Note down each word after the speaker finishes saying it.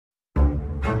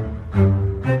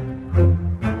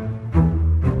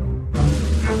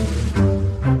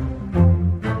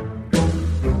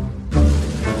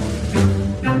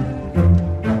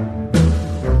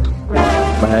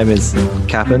name is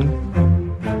Cap'n,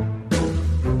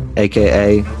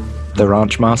 aka the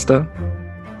Ranch Master.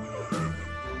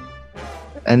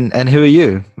 And who are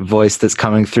you? Voice that's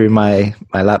coming through my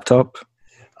laptop.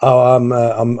 Oh,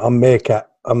 I'm Meerkat.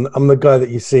 I'm the guy that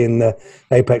you see in the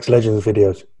Apex Legends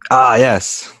videos. Ah,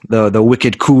 yes, the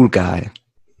wicked cool guy.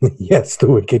 Yes, the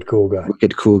wicked cool guy.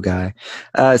 Wicked cool guy.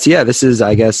 So yeah, this is,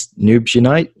 I guess, Noobs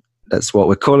Unite. That's what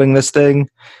we're calling this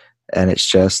thing. And it's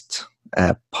just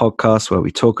a podcast where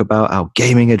we talk about our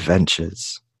gaming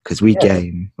adventures. Because we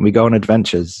game and we go on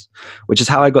adventures, which is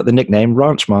how I got the nickname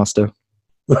Ranch Master.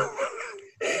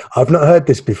 I've not heard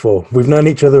this before. We've known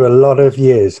each other a lot of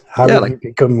years. How did you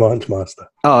become Ranch Master?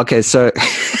 Oh, okay. So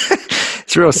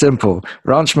it's real simple.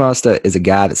 Ranch Master is a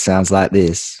guy that sounds like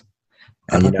this.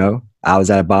 And, you know, I was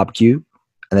at a barbecue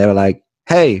and they were like,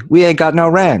 hey, we ain't got no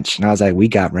ranch. And I was like, we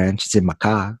got ranch. It's in my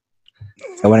car.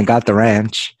 So I went and got the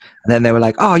ranch. And then they were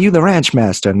like, oh, you the ranch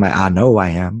master? And I'm like, I know I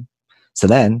am. So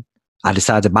then I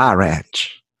decided to buy a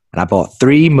ranch. And I bought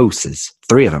 3 mooses,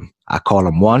 3 of them. I call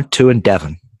them 1, 2, and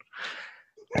Devon.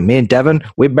 And me and Devon,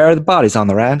 we bury the bodies on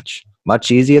the ranch.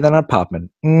 Much easier than an apartment.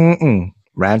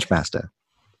 Ranch master.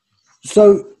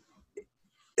 So,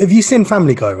 have you seen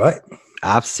Family Guy, right?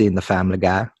 I've seen the Family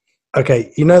Guy.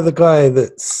 Okay, you know the guy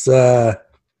that's the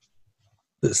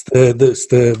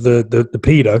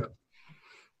pedo.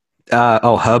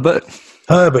 Herbert.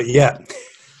 Herbert, yeah.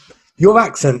 Your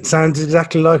accent sounds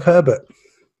exactly like Herbert.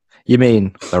 You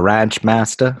mean the ranch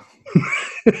master?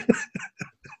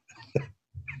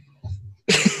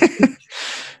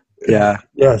 Yeah.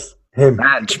 Yes, him.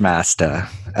 Ranch master.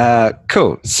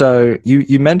 Cool. So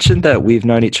you mentioned that we've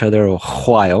known each other a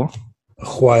while. A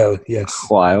while, yes.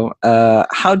 A while.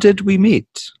 How did we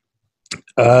meet?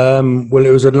 Well,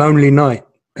 it was a lonely night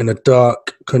in a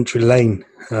dark country lane.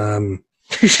 And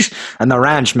the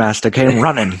ranch master came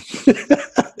running.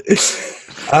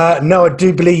 No, I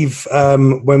do believe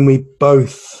when we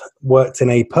both worked in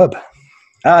a pub.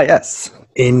 Ah, yes.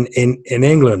 In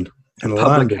England. In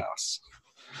Public house.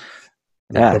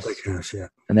 Yes. Public house, yeah.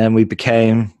 And then we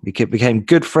became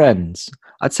good friends.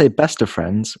 I'd say best of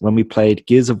friends when we played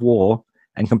Gears of War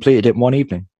and completed it in one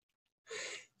evening.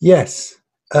 Yes.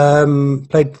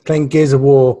 Playing Gears of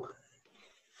War.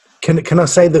 Can I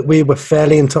say that we were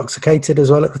fairly intoxicated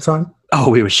as well at the time? Oh,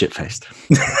 we were shit-faced.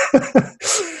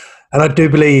 And I do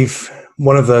believe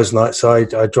one of those nights I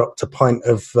dropped a pint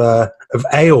of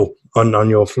ale on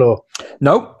your floor.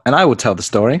 Nope, and I will tell the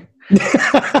story.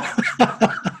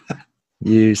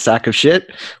 You sack of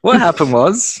shit. What happened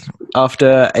was,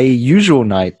 after a usual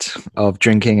night of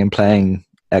drinking and playing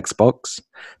Xbox,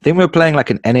 I think we were playing like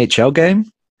an NHL game,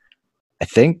 I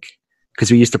think,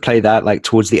 because we used to play that like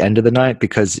towards the end of the night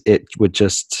because it would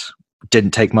just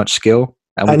didn't take much skill.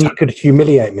 And you could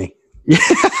humiliate me. Yeah.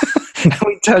 And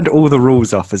we turned all the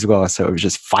rules off as well, so it was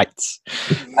just fights.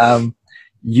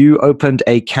 You opened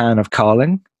a can of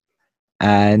Carling,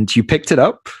 and you picked it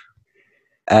up,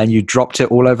 and you dropped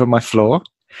it all over my floor,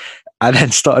 and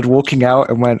then started walking out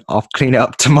and went, I'll clean it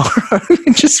up tomorrow,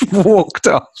 and just walked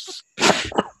off.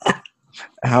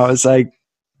 And I was like,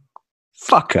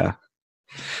 fucker.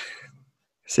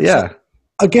 So, yeah. So,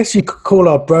 I guess you could call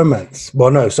our bromance, well,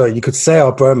 no, sorry, you could say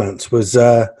our bromance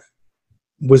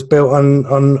was built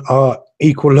on our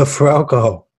equal love for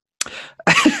alcohol.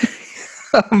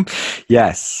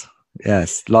 Yes.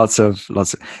 Lots of.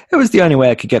 It was the only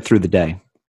way I could get through the day.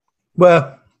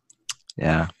 Well,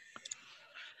 yeah.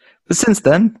 But since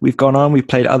then, we've gone on. We've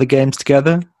played other games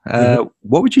together.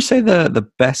 What would you say the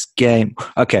best game?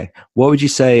 Okay, what would you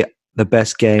say the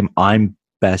best game I'm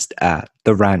best at?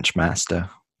 The Ranch Master.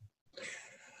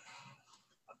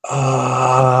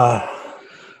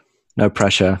 No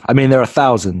pressure. I mean, there are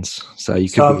thousands, so you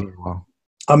could be well.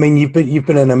 I mean, you've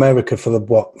been in America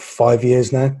for 5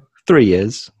 years now? 3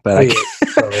 years, but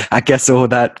I guess all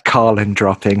that Carlin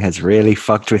dropping has really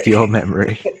fucked with your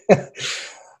memory.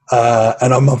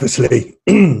 And I'm obviously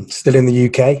still in the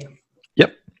UK.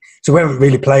 Yep. So we haven't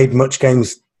really played much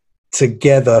games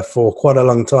together for quite a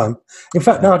long time. In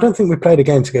fact, no, I don't think we played a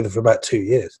game together for about 2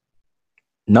 years.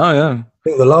 No, yeah. I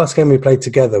think the last game we played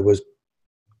together was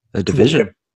The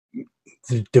Division.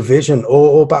 The Division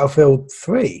or Battlefield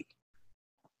 3.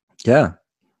 Yeah.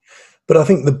 But I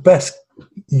think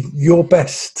your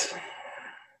best,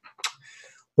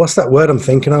 what's that word I'm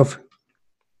thinking of?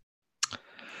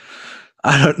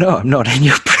 I don't know. I'm not in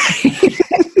your brain.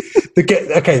 The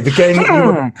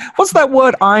game. What's that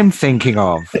word I'm thinking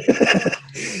of?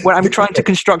 When I'm trying to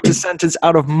construct a sentence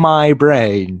out of my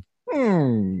brain.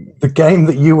 The game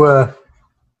that you were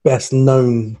best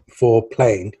known for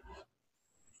playing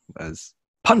was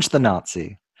Punch the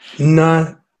Nazi.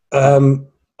 No.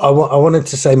 I wanted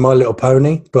to say My Little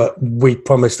Pony, but we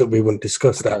promised that we wouldn't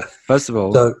discuss that. First of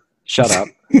all, So, shut up.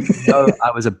 No,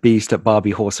 I was a beast at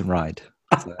Barbie Horse and Ride.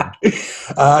 So.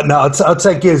 No, I'd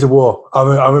say Gears of War.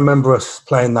 I remember us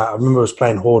playing that. I remember us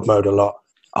playing Horde mode a lot.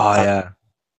 Oh, yeah.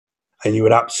 And you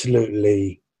would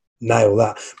absolutely nail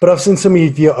that. But I've seen some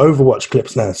of your Overwatch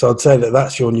clips now, so I'd say that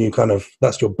that's your new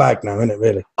that's your bag now, isn't it,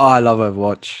 really? Oh, I love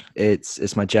Overwatch.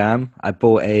 It's my jam. I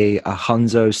bought a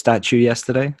Hanzo statue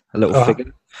yesterday, a little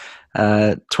figure.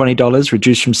 $20,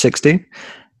 reduced from 60.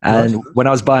 And Nice. when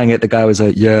I was buying it, the guy was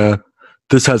like, yeah,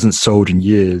 this hasn't sold in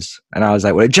years. And I was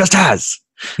like, well, it just has.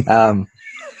 And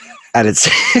it's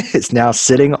it's now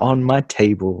sitting on my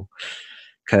table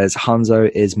because Hanzo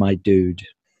is my dude.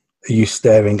 Are you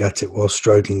staring at it while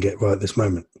stroking it right this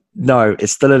moment? No,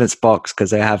 it's still in its box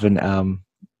because I haven't,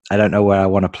 I don't know where I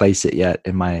want to place it yet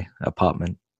in my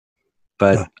apartment.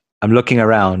 But I'm looking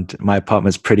around. My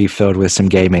apartment's pretty filled with some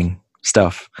gaming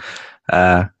stuff.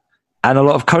 And a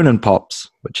lot of Conan pops,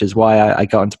 which is why I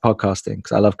got into podcasting,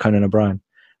 because I love Conan O'Brien.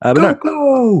 But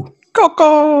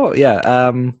Coco!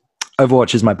 Yeah,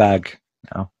 Overwatch is my bag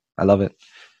now. I love it.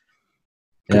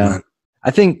 Yeah. I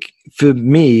think for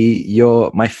me,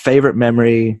 my favorite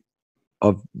memory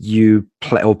of you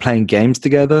playing games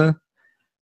together.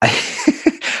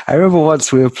 I remember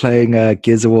once we were playing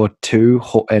Gears of War 2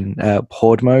 in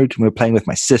Horde mode, and we were playing with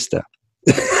my sister.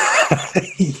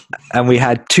 And we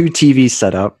had 2 TVs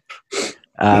set up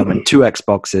and 2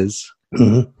 Xboxes.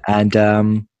 Mm-hmm.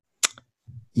 And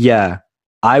yeah,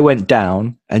 I went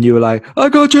down and you were like, I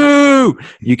got you!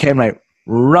 You came like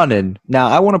running. Now,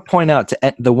 I want to point out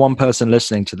to the one person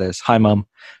listening to this, hi, Mum.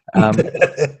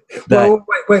 Well,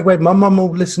 wait. My mum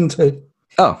will listen to.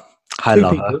 Oh, I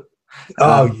love her.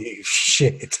 Oh, you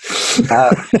shit.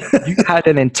 You had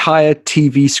an entire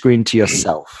TV screen to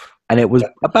yourself, and it was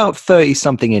about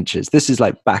 30-something inches. This is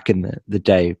like back in the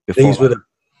day before These were the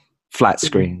flat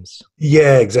screens.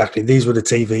 Yeah, exactly. These were the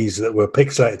TVs that were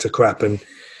pixelated to crap, and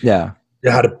yeah, they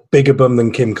had a bigger bum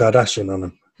than Kim Kardashian on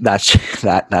them.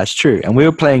 That's true. And we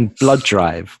were playing Blood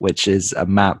Drive, which is a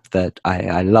map that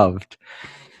I loved.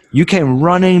 You came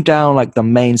running down like the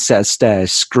main set of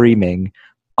stairs screaming,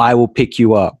 I will pick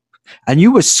you up. And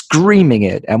you were screaming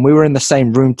it, and we were in the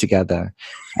same room together.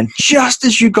 And just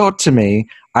as you got to me,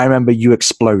 I remember you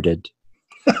exploded.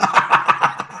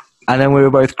 And then we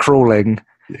were both crawling,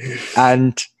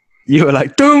 and you were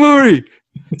like, don't worry,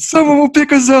 someone will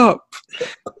pick us up.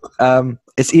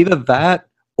 It's either that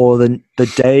or the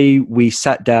day we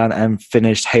sat down and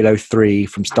finished Halo 3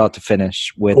 from start to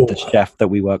finish with the chef that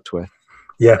we worked with.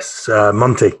 Yes,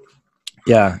 Monty.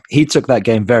 Yeah, he took that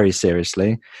game very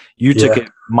seriously. You took it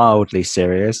mildly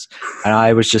serious, and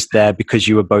I was just there because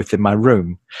you were both in my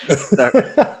room. So,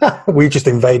 we just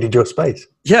invaded your space.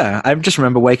 Yeah, I just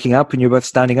remember waking up and you were both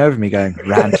standing over me going,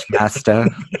 Ranch Master.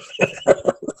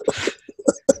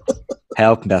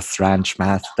 Help us, Ranch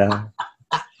Master.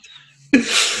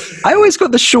 I always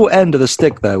got the short end of the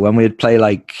stick though when we'd play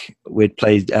like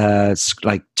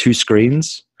 2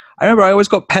 screens. I remember I always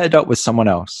got paired up with someone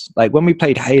else. Like when we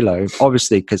played Halo,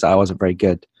 obviously because I wasn't very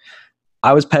good,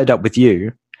 I was paired up with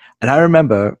you. And I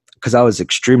remember because I was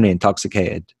extremely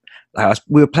intoxicated,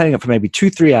 we were playing it for maybe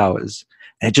 2-3 hours,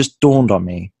 and it just dawned on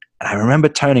me. And I remember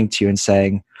turning to you and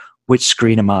saying, "Which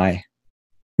screen am I?"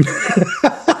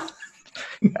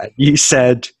 And you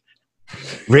said,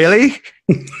 "Really?"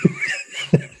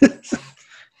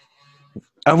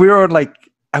 And we were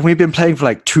and we've been playing for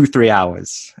like 2-3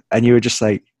 hours, and you were just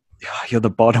like, oh, "You're the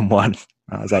bottom one."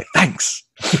 And I was like, "Thanks."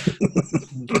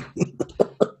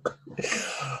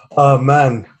 Oh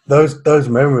man, those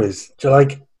memories.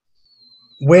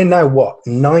 We're now what,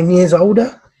 9 years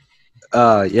older?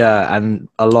 Yeah, and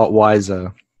a lot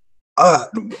wiser.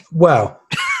 Well,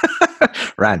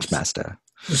 Ranch Master.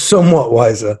 Somewhat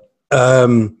wiser.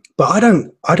 But I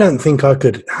don't think I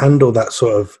could handle that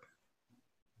sort of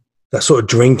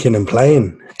drinking and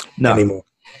playing anymore.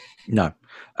 No.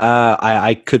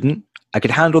 I couldn't. I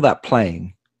could handle that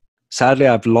playing. Sadly,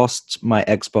 I've lost my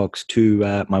Xbox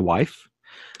to my wife,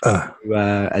 who,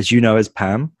 as you know, as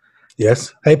Pam.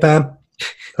 Yes. Hey, Pam.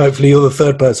 Hopefully you're the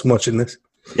third person watching this.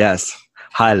 Yes.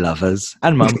 Hi, lovers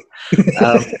and Mum.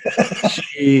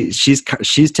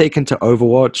 She's taken to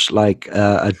Overwatch like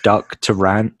a duck to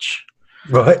ranch.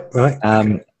 Right.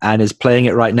 And is playing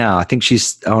it right now. I think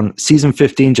she's on season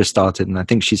 15 just started, and I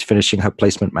think she's finishing her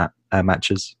placement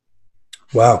matches.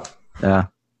 Wow. Yeah.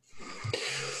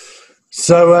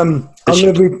 So I'm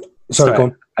going to be... Sorry, go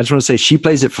on. I just want to say she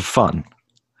plays it for fun.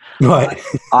 Right.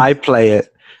 I play it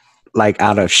like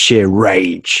out of sheer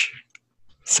rage.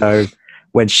 So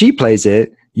when she plays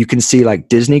it, you can see like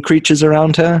Disney creatures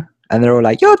around her, And they're all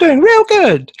like, "You're doing real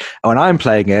good." And when I'm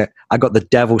playing it, I got the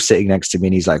devil sitting next to me,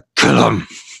 and he's like, "Kill him."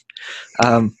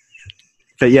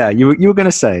 But yeah, you were going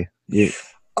to say. Yeah,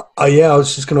 I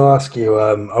was just going to ask you.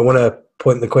 I want to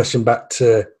point the question back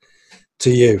to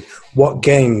you. What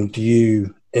game do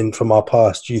you, from our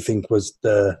past, do you think was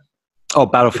the... Oh,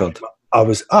 Battlefield.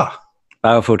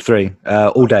 Battlefield 3,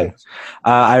 all day.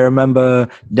 I remember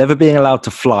never being allowed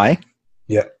to fly.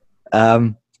 Yeah.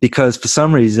 Because for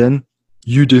some reason,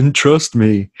 you didn't trust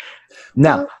me.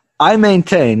 Now, I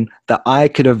maintain that I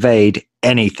could evade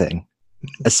anything,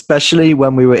 especially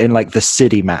when we were in like the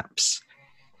city maps.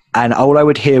 And all I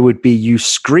would hear would be you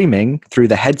screaming through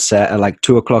the headset at like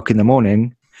 2:00 in the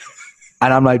morning.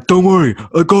 And I'm like, "Don't worry,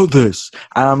 I got this."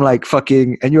 And I'm like,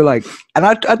 fucking, and you're like, and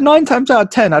I'd 9 times out of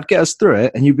 10, I'd get us through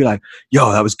it. And you'd be like,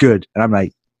 "Yo, that was good." And I'm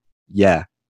like, yeah.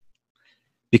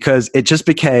 Because it just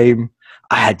became,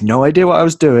 I had no idea what I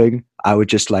was doing. I would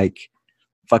just like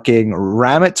fucking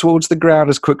ram it towards the ground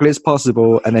as quickly as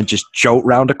possible and then just jolt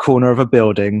round a corner of a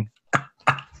building.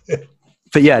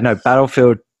 But yeah, no,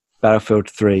 Battlefield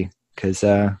 3, because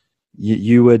I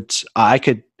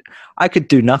could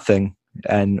do nothing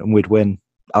and we'd win.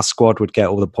 Our squad would get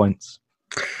all the points.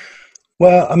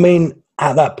 Well, I mean,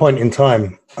 at that point in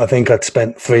time, I think I'd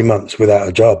spent 3 months without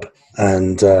a job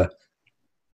and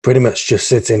pretty much just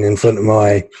sitting in front of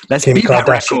my Kim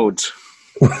Kardashian.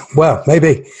 Well,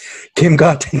 maybe Kim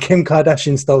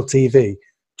Kardashian style TV.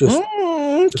 Just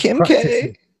Kim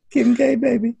K. Kim K,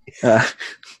 baby.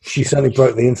 She certainly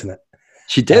broke the internet.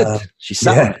 She did. She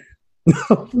sat yeah.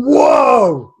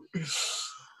 Whoa!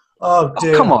 Oh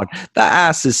dear! Oh, come on, that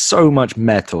ass is so much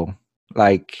metal.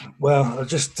 Like, well, I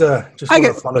just want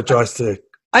to apologize to.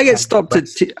 I get stopped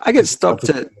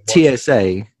at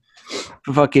TSA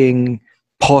for fucking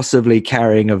possibly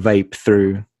carrying a vape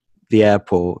through the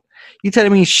airport. You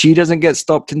telling me she doesn't get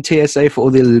stopped in TSA for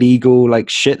all the illegal like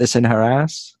shit that's in her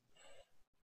ass?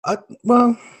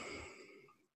 Well,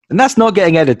 and that's not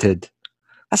getting edited.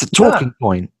 That's a talking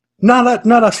point. No,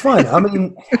 that's fine. I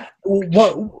mean,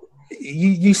 what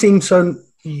you seem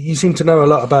to know a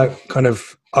lot about kind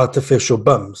of artificial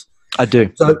bums. I do.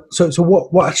 So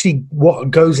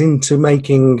what goes into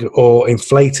making or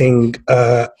inflating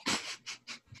a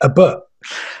butt?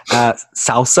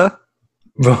 Salsa.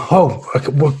 Oh,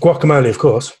 guacamole, of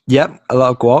course. Yep, a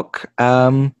lot of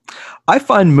guac. I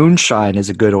find moonshine is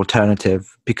a good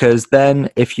alternative because then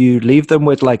if you leave them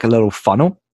with like a little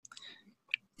funnel,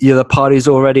 the party's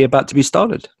already about to be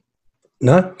started.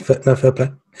 No, fair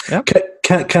play. Yeah.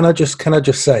 Can I just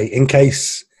say, in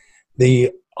case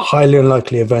the highly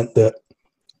unlikely event that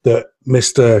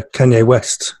Mr. Kanye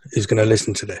West is going to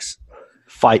listen to this,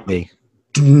 fight me.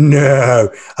 No,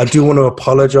 I do want to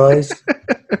apologize.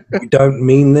 We don't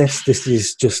mean this. This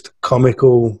is just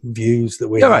comical views that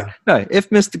we have. Right. No, if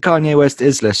Mr. Kanye West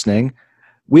is listening,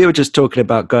 we were just talking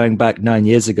about going back 9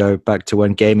 years ago, back to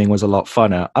when gaming was a lot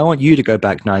funner. I want you to go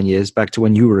back 9 years, back to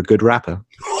when you were a good rapper.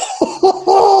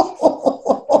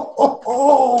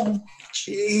 Oh,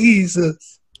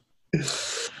 Jesus.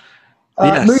 Yes.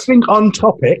 Moving on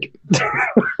topic.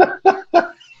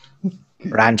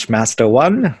 Ranchmaster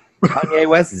 1, Kanye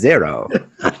West 0.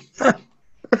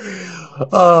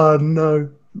 Oh, no.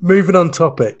 Moving on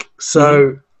topic.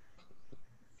 So,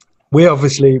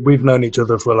 we've known each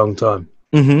other for a long time.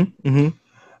 Mm-hmm. Mm-hmm.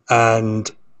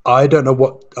 And I don't know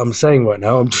what I'm saying right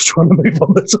now. I'm just trying to move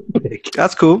on the topic.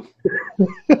 That's cool.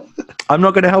 I'm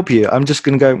not going to help you. I'm just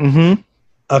going to go, mm-hmm.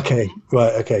 Okay,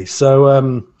 right, okay.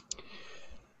 So,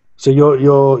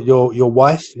 your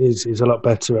wife is a lot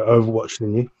better at Overwatch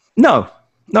than you? No,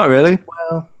 not really.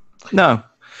 Well, no.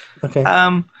 Okay.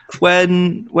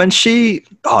 When she,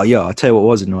 oh yeah, I'll tell you what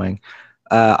was annoying.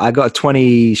 I got a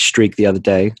 20 streak the other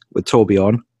day with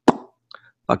Torbjorn,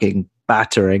 fucking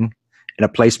battering in a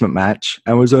placement match,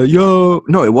 and was like, yo,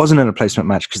 no, it wasn't in a placement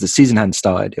match because the season hadn't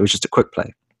started. It was just a quick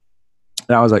play.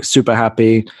 And I was like super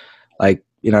happy, like,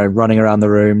 you know, running around the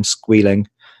room, squealing.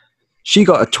 She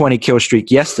got a 20 kill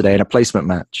streak yesterday in a placement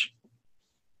match.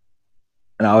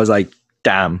 And I was like,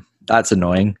 damn, that's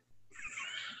annoying.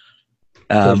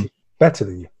 Better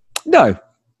than you? No,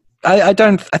 I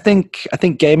don't. I think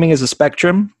gaming is a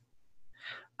spectrum.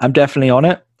 I'm definitely on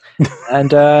it.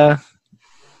 And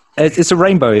it's a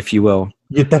rainbow, if you will.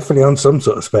 You're definitely on some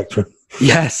sort of spectrum.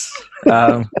 Yes.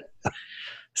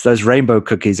 It's those rainbow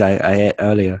cookies I ate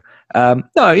earlier.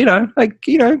 No, you know,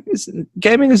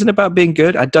 gaming isn't about being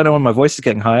good. I don't know when my voice is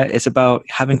getting higher. It's about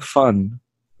having fun,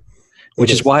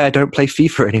 which is why I don't play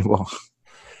FIFA anymore.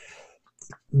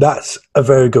 That's a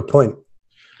very good point.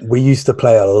 We used to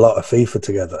play a lot of FIFA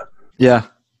together. Yeah.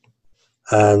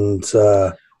 And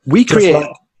we created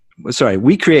sorry,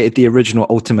 we created the original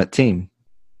Ultimate Team.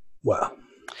 Wow.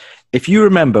 If you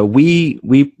remember, we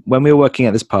when we were working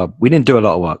at this pub, we didn't do a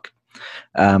lot of work.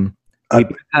 We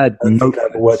had I don't think I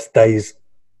ever worked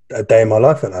a day in my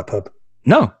life at that pub.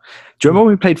 No. Do you remember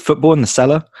when we played football in the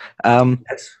cellar?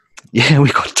 Yes. Yeah,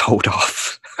 we got told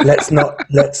off. let's not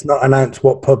announce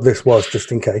what pub this was,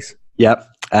 just in case. Yep.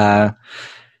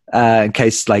 In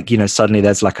case, like, you know, suddenly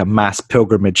there's like a mass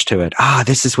pilgrimage to it.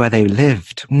 This is where they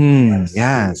lived.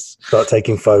 Yes. Start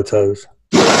taking photos.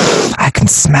 I can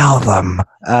smell them.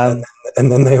 And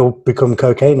then they all become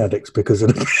cocaine addicts because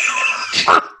of it.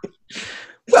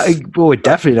 Well, we're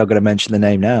definitely not going to mention the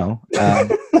name now.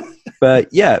 But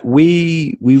yeah,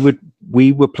 we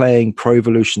were playing Pro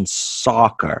Evolution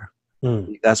Soccer.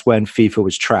 That's when FIFA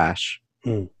was trash.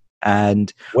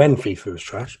 And when FIFA was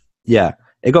trash, yeah,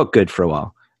 it got good for a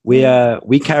while. We had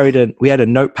a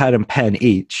notepad and pen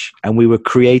each, and we were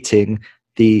creating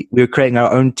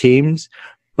our own teams,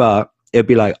 but it'd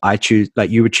be like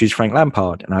you would choose Frank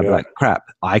Lampard, and I'd be like, crap,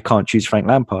 I can't choose Frank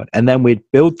Lampard. And then we'd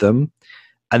build them,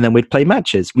 and then we'd play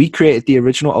matches. We created the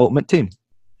original Ultimate Team.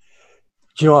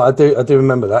 Do you know what? I do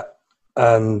remember that.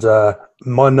 And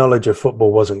my knowledge of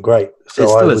football wasn't great.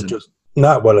 So I would just...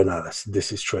 No,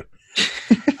 this is true.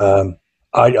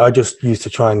 I just used to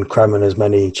try and cram in as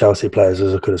many Chelsea players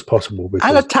as I could as possible.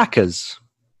 And attackers.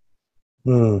 I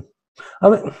mean...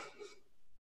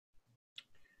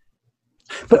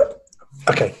 But,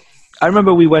 okay. I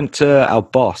remember we went to our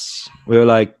boss. We were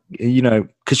like, you know,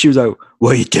 because she was like,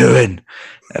 what are you doing?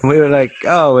 And we were like,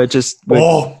 we're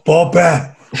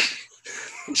Bobby.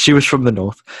 She was from the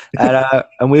north.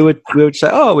 And we would say,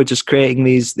 we're just creating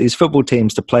these football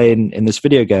teams to play in this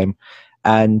video game.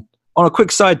 And on a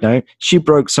quick side note, she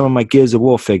broke some of my Gears of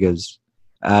War figures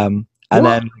and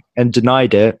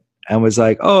denied it and was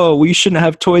like, well, you shouldn't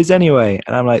have toys anyway.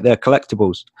 And I'm like, they're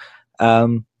collectibles.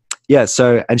 So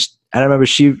and I remember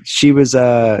she was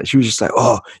just like,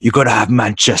 you got to have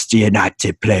Manchester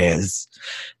United players,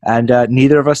 and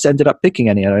neither of us ended up picking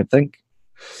any. I don't think.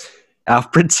 Our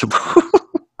principle.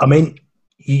 I mean,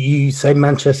 you say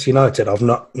Manchester United. I've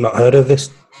not heard of this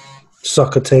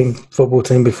football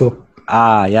team before.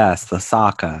 Yes, the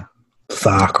soccer.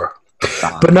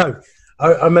 But no,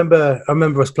 I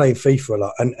remember us playing FIFA a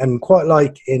lot, and quite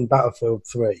like in Battlefield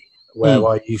 3, where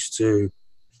I used to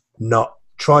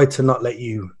try to not let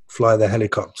you fly the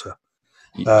helicopter.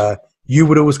 You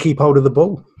would always keep hold of the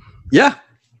ball. Yeah.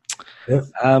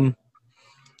 And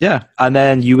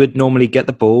then you would normally get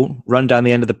the ball, run down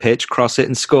the end of the pitch, cross it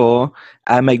and score,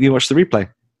 and make me watch the replay.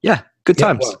 Yeah, good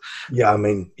times. I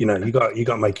mean, you know, you got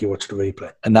to make you watch the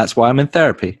replay. And that's why I'm in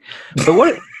therapy. But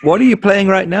what are you playing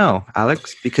right now,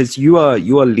 Alex? Because you are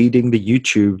leading the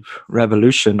YouTube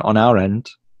revolution on our end.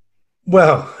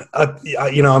 Well,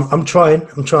 I'm trying,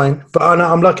 but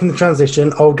I'm liking the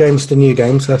transition, old games to new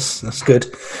games. That's good.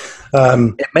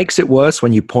 It makes it worse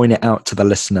when you point it out to the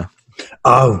listener.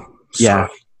 Oh, sorry. Yeah,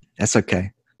 that's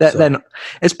okay. Then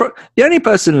it's the only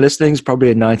person listening is probably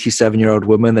a 97-year-old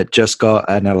woman that just got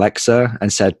an Alexa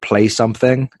and said play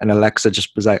something, and Alexa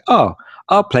just was like, I'll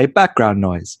play background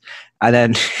noise, and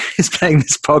then is playing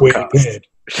this podcast, weird.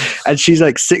 And she's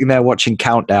like sitting there watching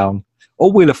Countdown or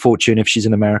Wheel of Fortune if she's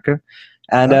in America.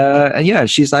 And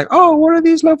she's like, what are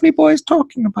these lovely boys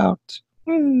talking about?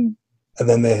 And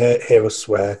then they hear us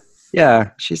swear.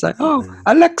 Yeah, she's like,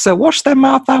 Alexa, wash their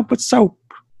mouth out with soap.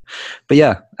 But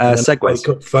yeah, segues. Wake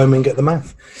up, foam and get the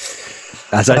math.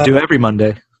 As I do every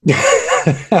Monday.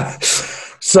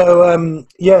 So at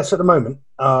the moment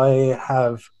I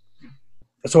have...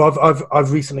 So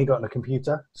I've recently gotten a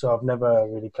computer, so I've never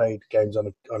really played games on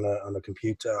a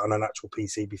computer, on an actual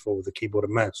PC before with a keyboard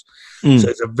and mouse. So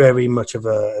it's very much a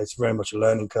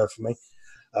learning curve for me.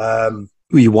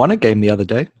 You won a game the other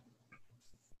day.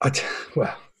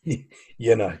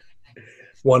 You know,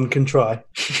 one can try.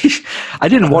 I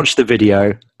didn't watch the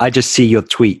video. I just see your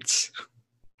tweets.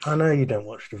 I know you don't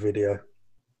watch the video,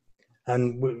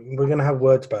 and we're going to have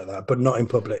words about that, but not in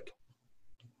public.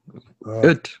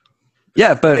 Good.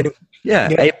 Yeah, but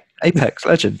Apex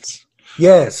Legends.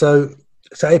 Yeah, so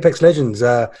Apex Legends.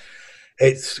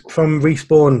 It's from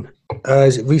Respawn.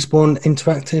 Is it Respawn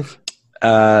Interactive?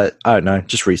 I don't know.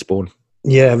 Just Respawn.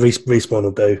 Yeah, Respawn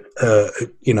will do.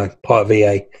 Part of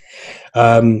EA.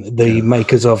 The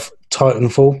makers of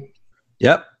Titanfall.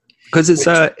 Yep. Because it's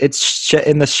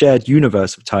in the shared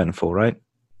universe of Titanfall, right?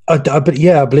 I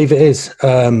believe it is.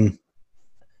 So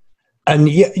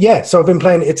I've been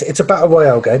playing. It's a battle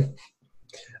royale game.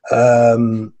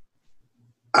 And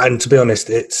to be honest,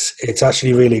 it's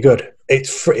actually really good.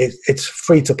 It's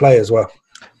free to play as well.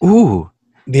 Ooh.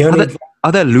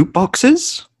 Are there loot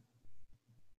boxes?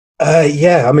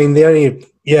 Yeah, I mean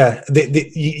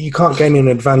you can't gain an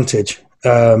advantage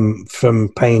from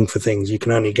paying for things. You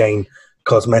can only gain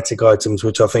cosmetic items,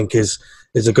 which I think is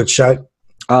a good shout.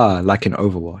 Like in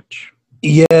Overwatch.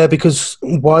 Yeah, because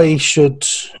why should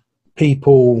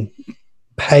people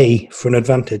pay for an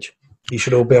advantage? You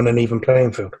should all be on an even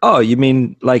playing field. Oh, you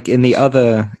mean like in the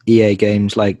other EA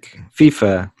games like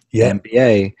FIFA,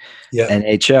 NBA,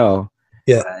 NHL,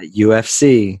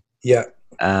 UFC,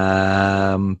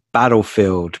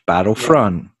 Battlefield,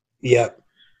 Battlefront.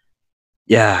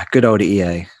 Yeah, good old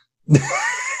EA.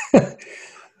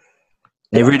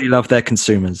 They really love their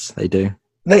consumers. They do.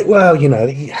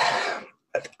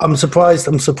 I'm surprised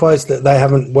that they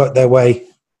haven't worked their way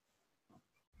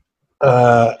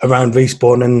around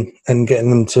Respawn and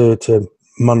getting them to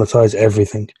monetize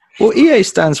everything. Well, EA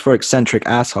stands for eccentric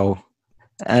asshole,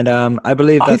 and I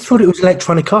believe I thought it was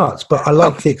Electronic Arts, but I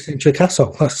like the eccentric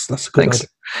asshole. That's a good idea.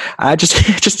 I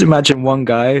just imagine one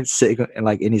guy sitting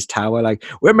in his tower, like,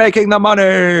 we're making the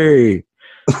money,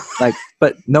 like,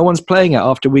 but no one's playing it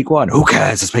after week 1. Who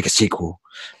cares? Let's make a sequel.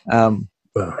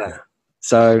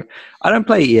 So I don't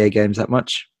play EA games that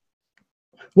much.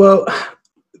 Well,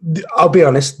 I'll be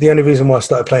honest. The only reason why I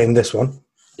started playing this one,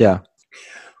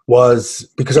 was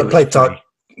because I played Titan.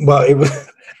 Well, it was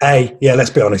let's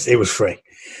be honest, it was free,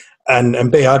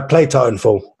 and B, I'd played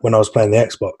Titanfall when I was playing the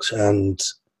Xbox, and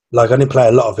I didn't play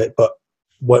a lot of it, but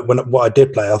what I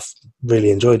did play, I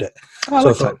really enjoyed it. I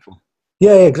thought,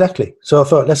 exactly. So I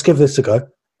thought, let's give this a go.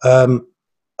 I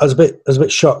was a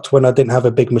bit shocked when I didn't have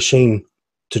a big machine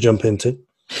to jump into.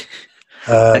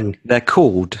 They're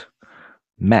called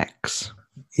mechs.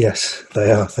 Yes,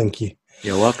 they are. Thank you.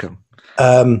 You're welcome.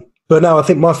 But no, I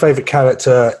think my favourite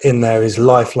character in there is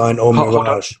Lifeline or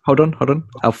Mirage. Hold on.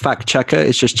 Our fact checker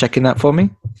is just checking that for me.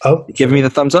 Oh, giving me the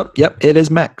thumbs up. Yep, it is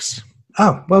mechs.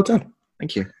 Oh, well done.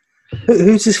 Thank you.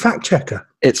 Who's this fact checker?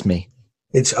 It's me.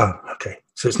 Okay.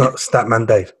 So it's not Statman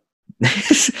Dave.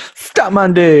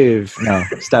 Statman Dave. No,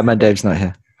 Statman Dave's not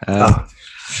here.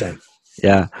 Shame.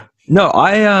 Yeah. No,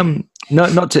 I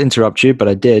not to interrupt you, but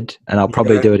I did, and I'll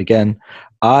probably do it again.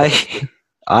 I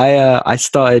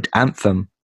started Anthem.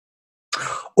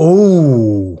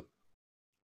 Oh.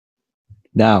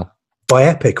 Now. By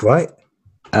Epic, right?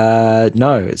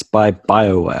 No, it's by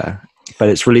BioWare, but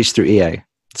it's released through EA.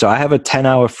 So I have a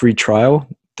 10-hour free trial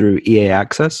through EA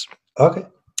Access. Okay.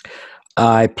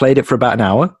 I played it for about an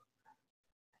hour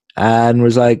and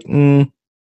was like, that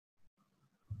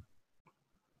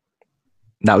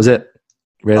was it.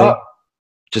 Really?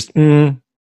 Just,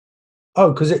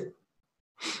 Oh, because it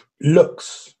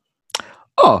looks...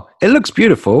 Oh, it looks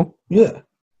beautiful. Yeah.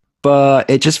 But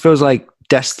it just feels like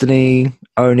Destiny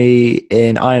only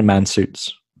in Iron Man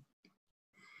suits.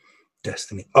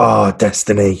 Destiny. Oh,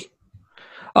 Destiny.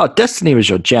 Oh, Destiny was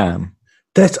your jam.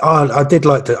 I did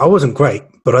like it. I wasn't great,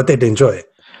 but I did enjoy it.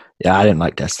 Yeah, I didn't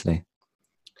like Destiny.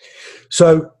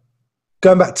 So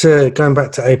going back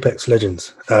to Apex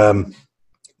Legends,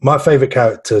 my favorite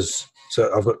characters.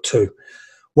 So I've got 2.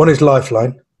 One is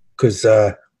Lifeline because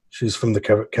she's from the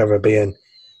Caribbean,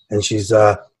 and she's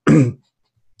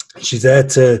she's there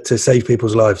to save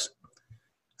people's lives.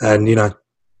 And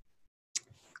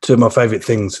 2 of my favorite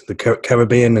things: the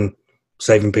Caribbean and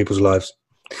saving people's lives.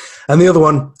 And the other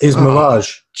one is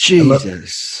Mirage.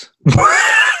 Jesus.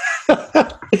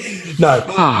 No.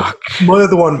 Fuck. My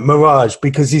other one, Mirage,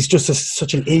 because he's just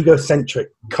such an egocentric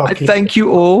cocky. I thank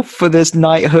you all for this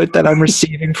knighthood that I'm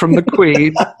receiving from the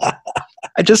Queen.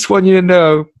 I just want you to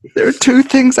know there are 2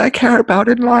 things I care about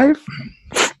in life.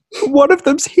 One of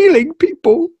them's healing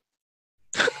people.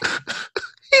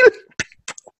 Healing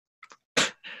people.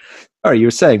 Oh, you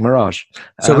were saying Mirage.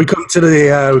 So we come to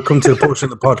the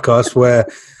portion of the podcast where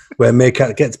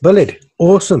Meerkat gets bullied.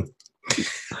 Awesome.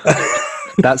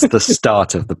 That's the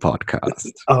start of the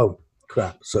podcast. Oh,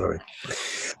 crap. Sorry.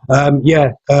 And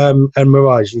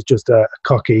Mirage is just a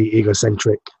cocky,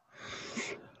 egocentric.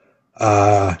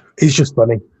 He's just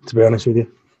funny, to be honest with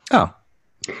you. Oh.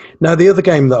 Now, the other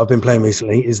game that I've been playing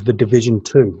recently is The Division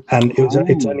 2, and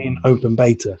it's only in open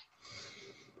beta.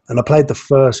 And I played the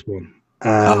first one.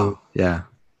 Yeah.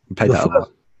 You played that a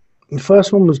lot. The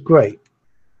first one was great,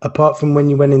 apart from when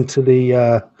you went into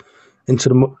the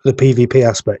PvP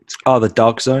aspect. Oh, the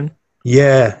Dark Zone?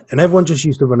 Yeah, and everyone just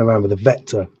used to run around with a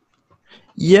Vector.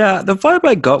 Yeah, the vibe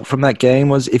I got from that game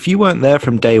was if you weren't there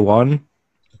from day one,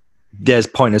 there's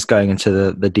pointless going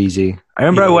into the DZ. I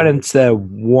remember I went into there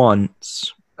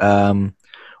once, one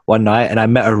night, and I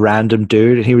met a random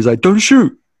dude, and he was like, "Don't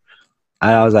shoot."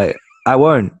 And I was like, "I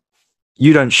won't."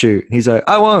 "You don't shoot." And he's like,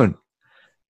 "I won't."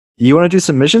 "You want to do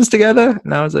some missions together?"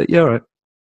 And I was like, "Yeah, all right."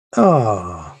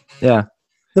 Oh. Yeah.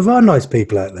 There are nice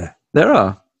people out there. There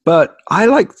are. But I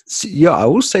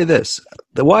will say this.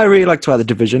 What I really liked about The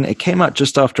Division, it came out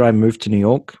just after I moved to New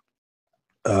York.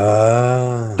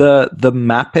 The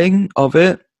mapping of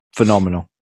it, phenomenal.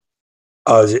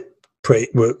 Oh,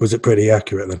 was it pretty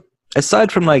accurate then?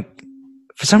 Aside from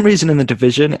for some reason in The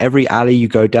Division, every alley you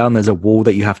go down, there's a wall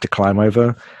that you have to climb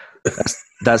over.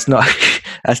 That's not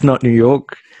that's not New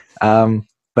York.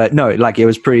 But no, it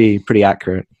was pretty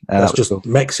accurate. That's just cool.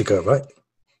 Mexico, right?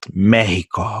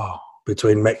 Mexico.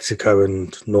 Between Mexico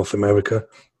and North America,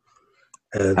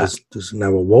 there's now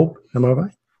a wall. Am I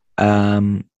right?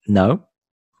 No.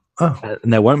 Oh,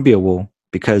 and there won't be a wall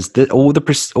because all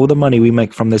the money we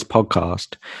make from this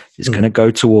podcast is going to go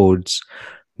towards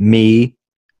me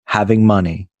having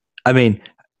money. I mean,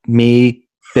 me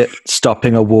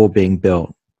stopping a wall being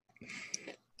built.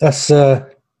 That's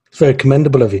very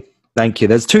commendable of you. Thank you.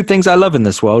 There's two things I love in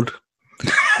this world.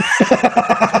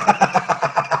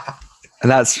 And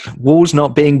that's walls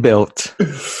not being built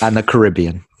and the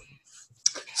Caribbean.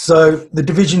 So the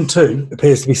Division 2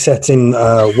 appears to be set in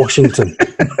Washington.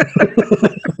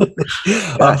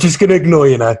 I'm just going to ignore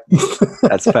you now.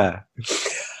 That's fair.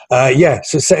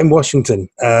 So set in Washington.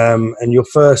 And your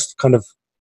first kind of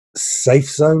safe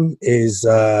zone is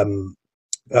the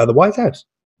White House.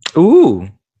 Ooh.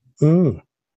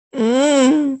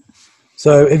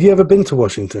 So have you ever been to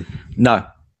Washington? No.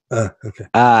 Okay.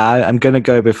 I'm going to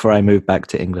go before I move back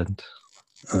to England.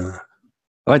 I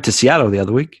went to Seattle the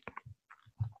other week.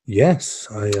 Yes,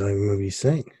 I remember you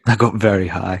saying. I got very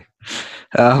high.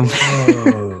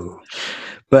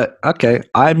 But, okay,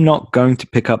 I'm not going to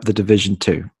pick up the Division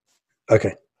 2.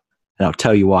 Okay. And I'll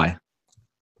tell you why.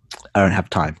 I don't have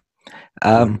time.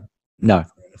 No,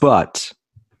 but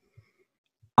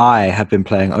I have been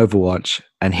playing Overwatch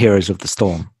and Heroes of the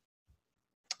Storm.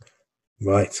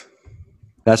 Right.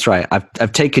 That's right.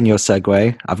 I've taken your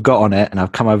Segway. I've got on it, and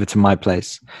I've come over to my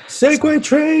place. Segway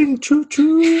train, choo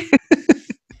choo.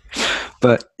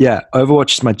 But yeah,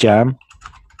 Overwatch is my jam.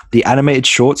 The animated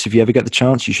shorts, if you ever get the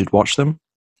chance, you should watch them.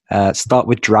 Start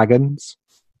with dragons.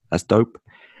 That's dope.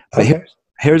 But Okay.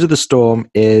 Heroes of the Storm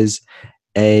is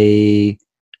I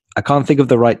can't think of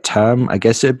the right term. I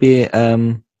guess it'd be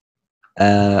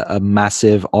a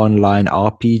massive online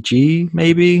RPG,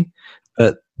 maybe.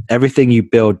 But everything you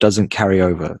build doesn't carry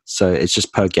over, so it's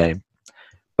just per game.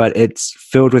 But it's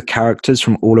filled with characters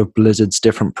from all of Blizzard's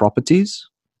different properties.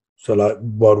 So like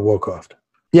World of Warcraft.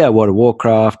 Yeah, World of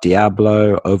Warcraft,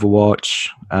 Diablo, Overwatch,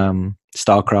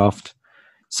 StarCraft.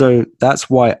 So that's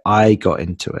why I got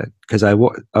into it, because I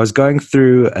was going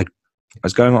through I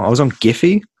was on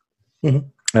Giphy, and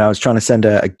I was trying to send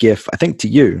a GIF, I think, to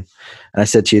you, and I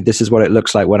said to you, "This is what it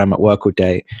looks like when I'm at work all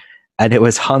day." And it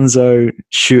was Hanzo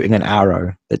shooting an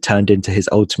arrow that turned into his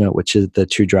ultimate, which is the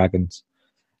two dragons.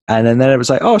 And then it was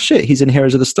like, oh shit, he's in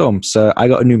Heroes of the Storm. So I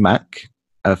got a new Mac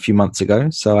a few months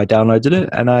ago. So I downloaded it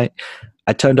and I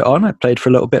turned it on. I played for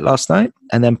a little bit last night.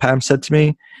 And then Pam said to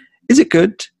me, is it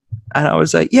good? And I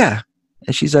was like, yeah.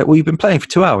 And she's like, well, you've been playing for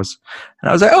 2 hours. And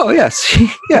I was like, oh, yes.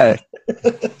 Yeah.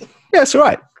 Yeah, it's all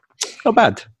right. Not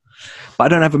bad. But I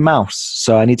don't have a mouse.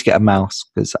 So I need to get a mouse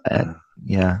because,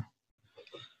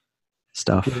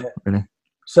 stuff, really.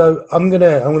 So I'm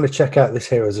gonna check out this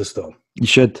Heroes of Storm. You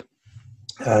should.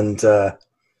 And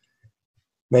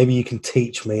maybe you can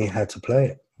teach me how to play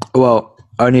it. Well,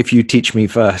 only if you teach me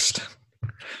first.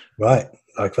 Right,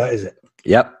 like that, is it?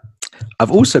 Yep.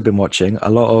 I've also been watching a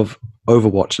lot of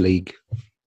Overwatch League.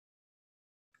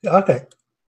 Okay.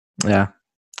 Yeah,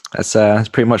 that's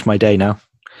pretty much my day now.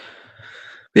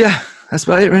 But yeah, that's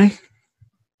about it, really.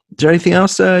 Is there anything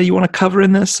else you want to cover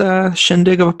in this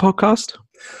shindig of a podcast?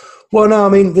 Well, no, I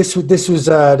mean this was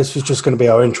just going to be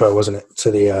our intro, wasn't it,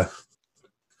 to the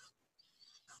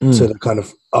to the kind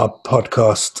of our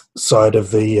podcast side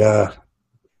of the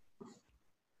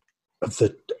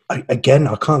again,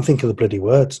 I can't think of the bloody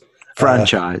words.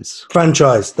 Franchise,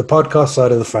 the podcast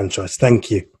side of the franchise.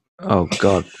 Thank you. Oh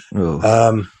God, I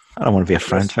don't want to be a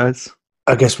franchise.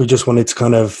 I guess we just wanted to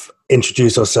kind of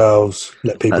introduce ourselves,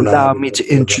 let people know. Allow me to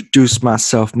introduce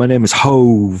myself. My name is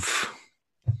Hove.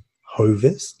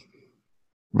 Hovis?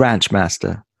 Ranch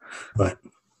Master. Right.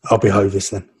 I'll be Hovis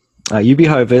then. You be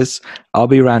Hovis. I'll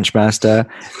be Ranch Master,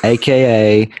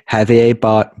 a.k.a. Heavy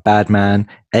Badman,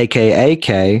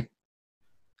 a.k.a.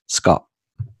 Scott.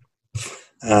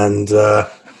 And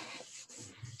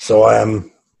so I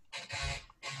am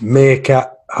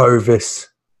Meerkat Hovis.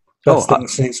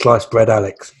 Since sliced bread,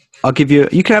 Alex. I'll give you.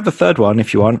 You can have a third one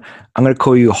if you want. I'm going to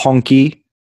call you Honky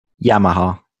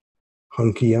Yamaha.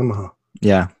 Honky Yamaha.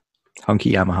 Yeah,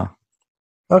 Honky Yamaha.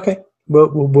 Okay,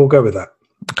 we'll go with that.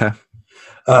 Okay.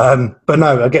 But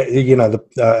no, I get,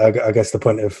 I guess the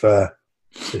point of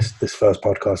this first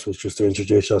podcast was just to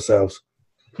introduce ourselves.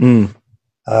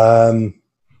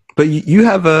 But you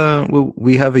have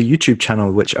we have a YouTube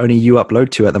channel which only you upload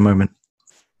to at the moment.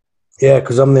 Yeah,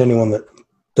 because I'm the only one that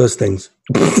does things.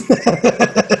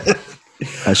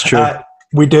 That's true.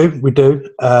 We do.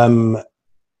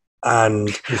 And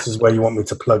this is where you want me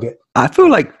to plug it. I feel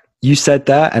like you said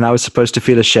that, and I was supposed to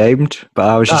feel ashamed, but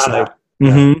I was just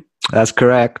that's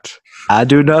correct. I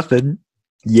do nothing.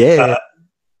 Yeah.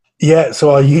 So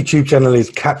our YouTube channel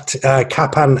is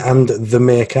Capan and the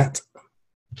Meerkat.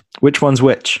 Which one's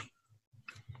which?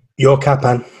 You're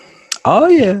Capan. Oh,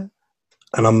 yeah.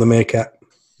 And I'm the Meerkat.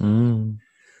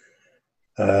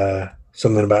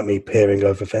 Something about me peering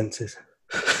over fences.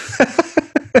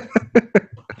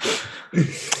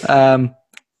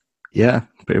 Yeah,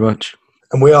 pretty much.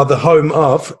 And we are the home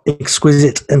of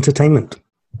Exquisite Entertainment.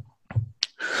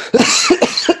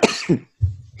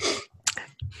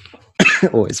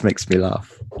 Always makes me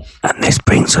laugh. And this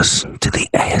brings us to the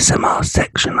ASMR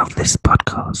section of this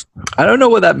podcast. I don't know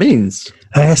what that means.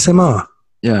 ASMR?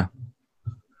 Yeah.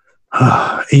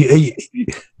 Go on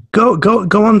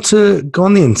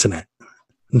the internet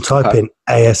and type in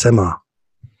ASMR.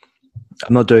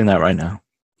 I'm not doing that right now.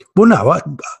 Well, no,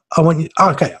 I want you.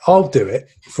 Okay, I'll do it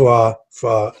for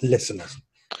our listeners.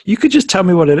 You could just tell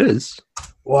me what it is.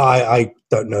 Well, I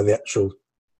don't know the actual.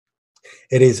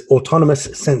 It is autonomous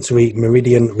sensory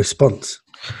meridian response.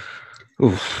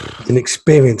 Oof. It's an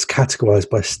experience categorized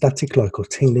by static like or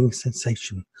tingling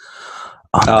sensation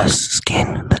on the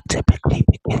skin that typically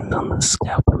begins on the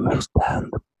scalp and moves down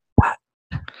the back,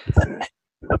 the neck,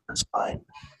 and up the spine.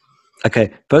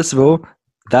 Okay, first of all,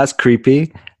 that's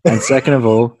creepy. And second of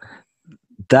all,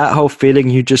 that whole feeling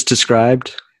you just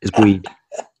described is weed.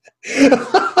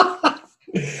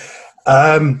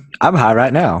 I'm high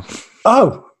right now.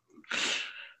 Oh,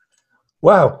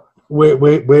 wow!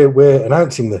 We're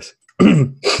announcing this.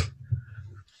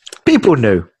 People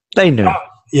knew. They knew. Oh,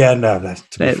 yeah, no, they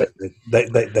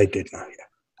did know.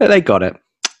 Yeah, they got it.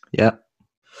 Yeah.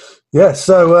 Yeah.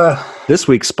 So this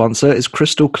week's sponsor is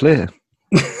Crystal Clear,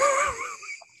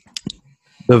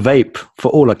 the vape for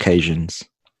all occasions.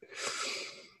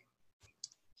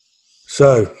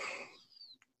 So,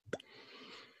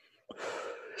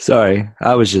 sorry,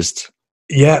 I was just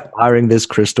hiring this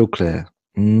Crystal Clear.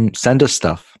 Send us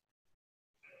stuff.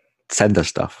 Send us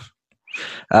stuff.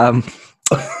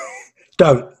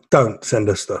 Don't send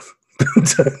us stuff. All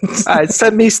right,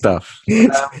 send me stuff.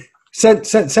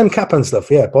 Send Cap and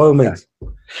stuff. Yeah, by all means. Yeah.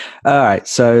 All right.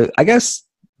 So I guess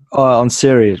on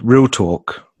serious, real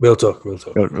talk. Real talk.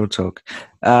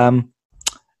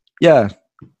 Yeah.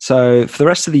 So for the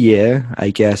rest of the year,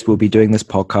 I guess we'll be doing this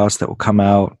podcast that will come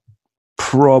out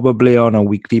probably on a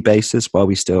weekly basis while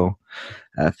we still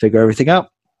figure everything out.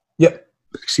 Yep.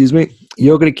 Excuse me.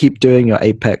 You're going to keep doing your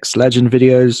Apex Legend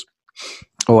videos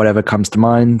or whatever comes to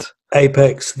mind.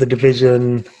 Apex, The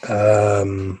Division,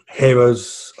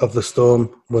 Heroes of the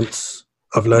Storm, once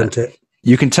I've learned it.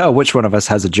 You can tell which one of us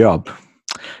has a job.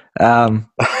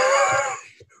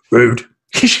 Rude.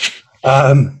 It's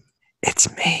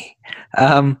me.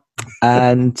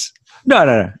 And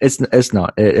no, it's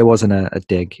not. It wasn't a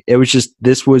dig. It was just,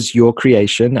 this was your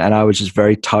creation, and I was just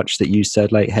very touched that you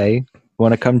said, like, hey,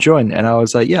 want to come join? And I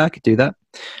was like, yeah, I could do that.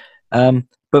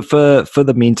 But for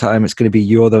the meantime, it's going to be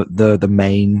you're the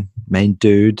main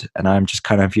dude, and I'm just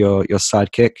kind of your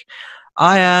sidekick.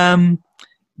 I am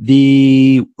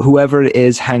the whoever it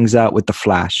is hangs out with the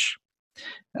Flash.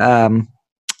 You're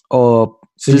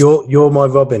my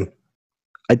Robin.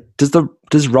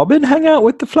 Does Robin hang out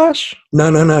with the Flash?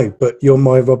 No. But you're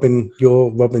my Robin.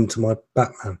 You're Robin to my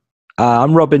Batman.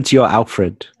 I'm Robin to your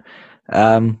Alfred.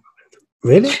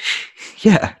 Really?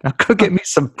 Yeah. Now go get me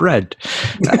some bread.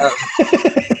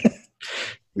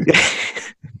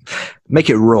 Make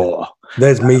it raw.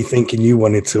 There's me thinking you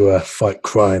wanted to fight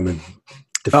crime and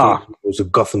defeat the rules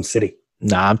of Gotham City.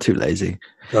 Nah, I'm too lazy.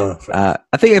 Oh, I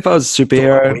think if I was a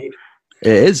superhero, it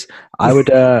is. I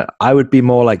would be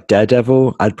more like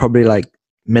Daredevil. I'd probably like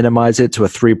minimize it to a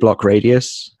 3-block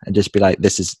radius and just be like,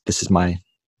 this is my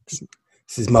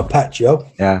patch, yo.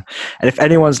 Yeah. And if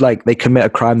anyone's like, they commit a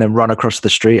crime, then run across the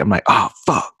street, I'm like, oh,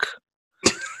 fuck.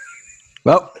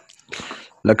 Well,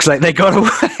 looks like they got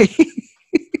away.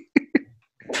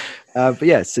 But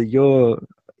yeah, so you're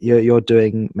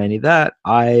doing mainly that.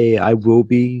 I will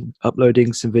be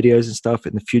uploading some videos and stuff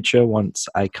in the future once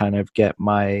I kind of get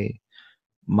my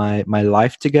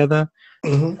life together.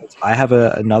 Mm-hmm. I have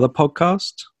another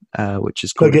podcast, which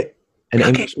is called An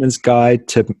Englishman's Guide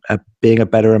to Being a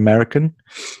Better American.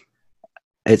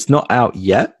 It's not out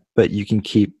yet, but you can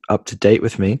keep up to date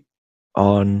with me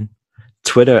on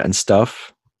Twitter and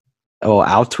stuff, or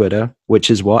our Twitter, which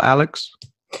is what, Alex?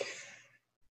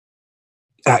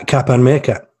 At Cap and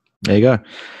Meerkat. There you go.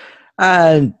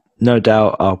 And no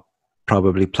doubt I'll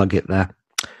probably plug it there.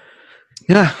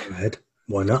 Yeah. Go ahead.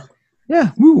 Why not?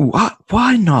 Yeah. Ooh,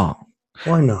 why not?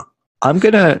 Why not? I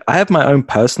have my own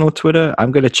personal Twitter.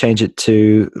 I'm going to change it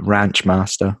to Ranch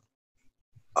Master.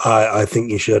 I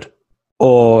think you should.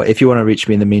 Or if you want to reach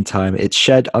me in the meantime, it's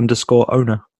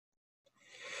shed_owner.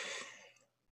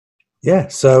 Yeah.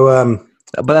 So,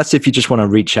 but that's if you just want to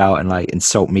reach out and like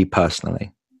insult me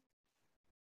personally.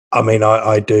 I mean,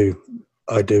 I do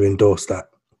endorse that.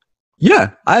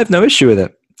 Yeah, I have no issue with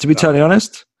it. To be totally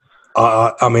honest.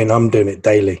 I mean, I'm doing it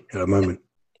daily at the moment.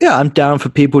 Yeah, I'm down for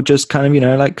people just kind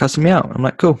of, like cussing me out. I'm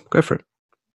like, cool, go for it.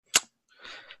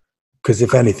 Because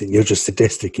if anything, you're just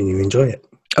sadistic and you enjoy it.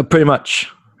 Pretty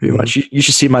much. You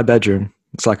should see my bedroom.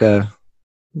 It's like a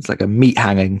meat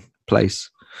hanging place.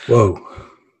 Whoa.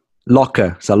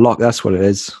 Locker. It's a lock. That's what it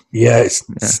is. Yeah, it's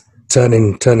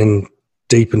turning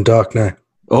deep and dark now.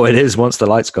 Oh, it is once the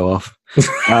lights go off.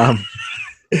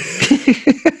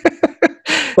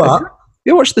 But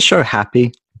you watch the show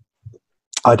Happy?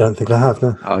 I don't think I have,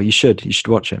 no. Oh, you should. You should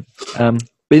watch it.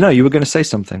 But you were going to say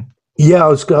something. Yeah, I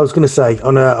was going to say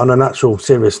on an actual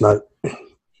serious note.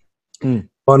 Find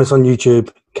us on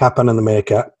YouTube, Capan and the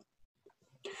Meerkat.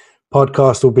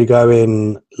 Podcast will be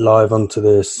going live onto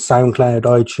the SoundCloud,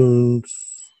 iTunes,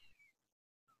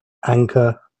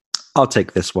 Anchor. I'll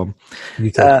take this one.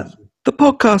 You take this. The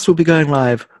podcast will be going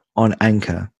live on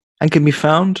Anchor and can be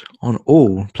found on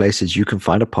all places you can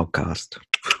find a podcast.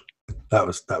 That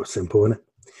was simple, wasn't it?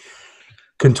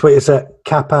 Can tweet us at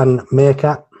Capan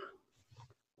Meerkat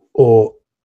or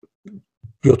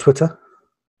your Twitter.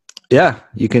 Yeah,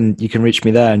 you can reach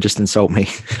me there and just insult me.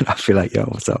 I feel like, yo,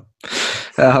 what's up?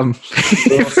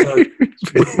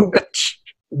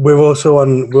 We're also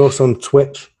on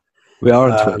Twitch. We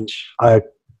are on Twitch. I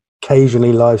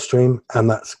occasionally live stream, and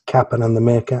that's Capan and the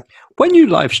Meerkat. When you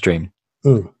live stream,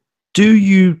 do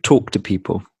you talk to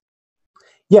people?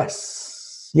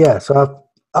 Yes. Yeah. So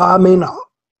I mean,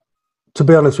 to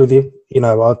be honest with you,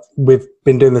 we've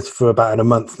been doing this for about a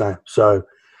month now. So,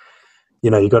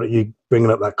 you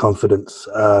bringing up that confidence.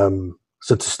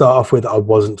 So to start off with, I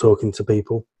wasn't talking to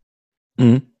people.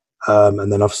 And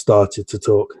then I've started to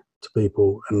talk to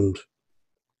people, and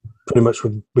pretty much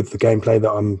with the gameplay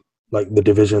that I'm like the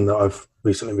Division that I've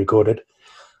recently recorded.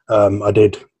 I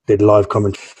did live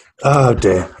commentary. Oh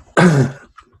dear.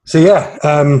 So yeah,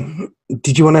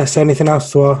 did you want to say anything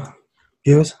else to our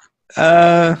viewers?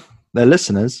 They're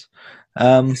listeners.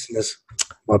 Listeners,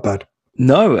 my bad.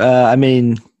 No, I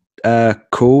mean,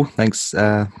 cool. Thanks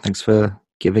for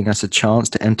giving us a chance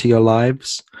to enter your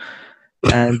lives.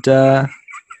 And there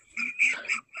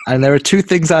are two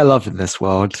things I love in this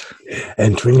world.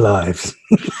 Entering lives.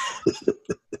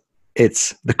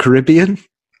 It's the Caribbean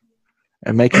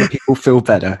and making people feel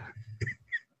better.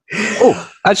 Oh,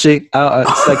 actually,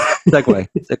 segue.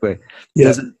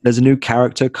 Yeah. There's a new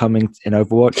character coming in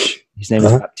Overwatch. His name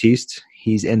is Baptiste.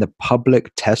 He's in the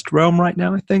public test realm right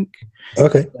now, I think.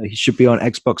 Okay. He should be on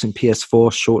Xbox and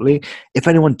PS4 shortly. If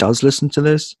anyone does listen to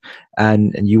this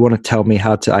and you want to tell me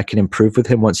how I can improve with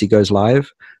him once he goes live,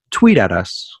 tweet at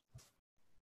us.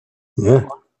 Yeah,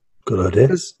 good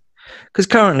idea. Because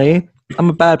currently, I'm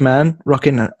a bad man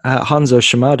rocking Hanzo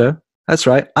Shimada. That's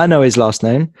right. I know his last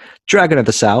name. Dragon of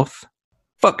the South.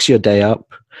 Fucks your day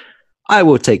up. I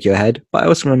will take your head, but I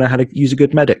also want to know how to use a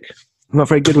good medic. I'm not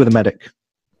very good with a medic.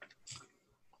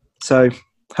 So,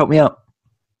 help me out.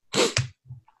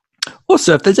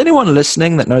 Also, if there's anyone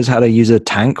listening that knows how to use a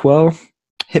tank well,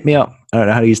 hit me up. I don't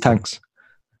know how to use tanks.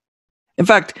 In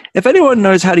fact, if anyone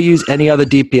knows how to use any other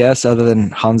DPS other than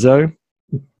Hanzo,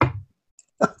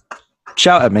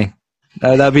 shout at me.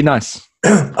 That'd be nice.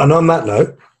 And on that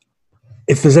note,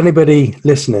 if there's anybody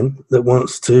listening that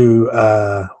wants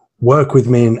to work with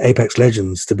me in Apex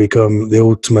Legends to become the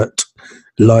ultimate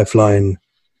lifeline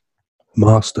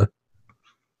master,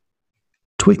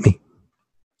 tweet me.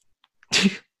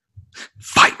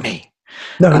 Fight me.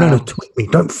 No, tweet me.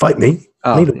 Don't fight me.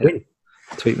 I need a win.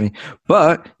 Tweet me.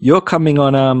 But you're coming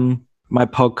on my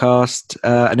podcast,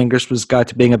 An Englishman's Guide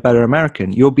to Being a Better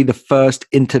American. You'll be the first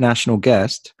international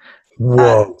guest.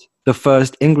 Whoa. And the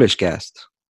first English guest.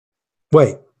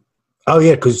 Wait. Oh,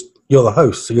 yeah, because you're the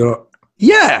host, so you're not...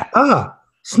 Yeah.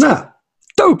 Snap.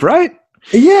 Dope, right?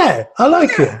 Yeah, I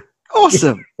like it.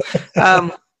 Awesome.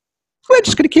 We're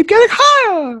just going to keep getting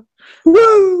higher.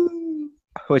 Woo!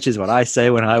 Which is what I say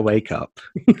when I wake up.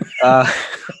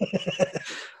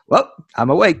 Well, I'm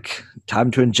awake.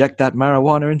 Time to inject that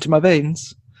marijuana into my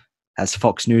veins. as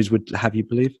Fox News would have you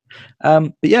believe.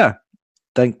 But yeah,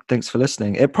 thanks for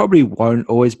listening. It probably won't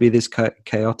always be this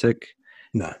chaotic.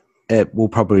 No. It will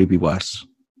probably be worse.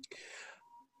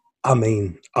 I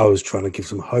mean, I was trying to give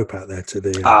some hope out there to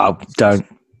the... Oh, don't.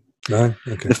 No?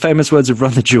 Okay. The famous words of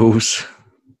Run the Jewels.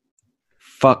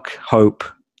 Fuck hope,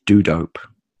 do dope.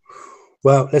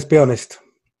 Well, let's be honest,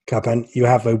 Capan, you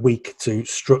have a week to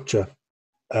structure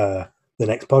the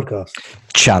next podcast.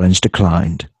 Challenge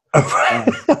declined.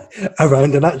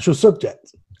 Around an actual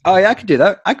subject. Oh, yeah, I could do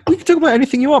that. We can talk about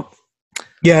anything you want.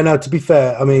 Yeah, no, to be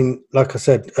fair, I mean, like I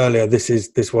said earlier,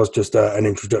 this was just an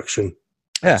introduction.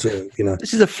 Yeah, to,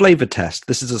 this is a flavor test.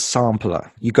 This is a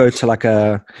sampler. You go to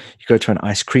an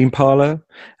ice cream parlor,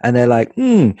 and they're like,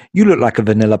 "You look like a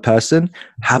vanilla person.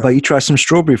 How about you try some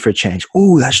strawberry for a change?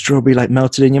 Oh, that strawberry like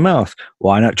melted in your mouth.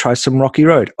 Why not try some Rocky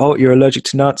Road? Oh, you're allergic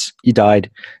to nuts. You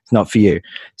died. It's not for you."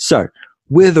 So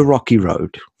with a Rocky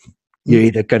Road, you're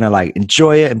either gonna like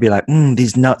enjoy it and be like,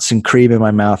 "These nuts and cream in my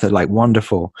mouth are like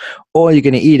wonderful," or you're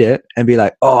gonna eat it and be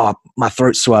like, "Oh, my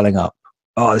throat's swelling up.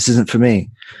 Oh, this isn't for me."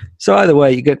 So either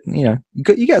way, you get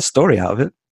a story out of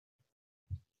it.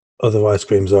 Other ice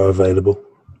creams are available.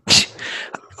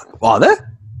 Are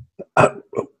there?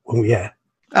 Oh yeah.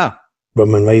 Oh,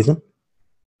 rum and raisin.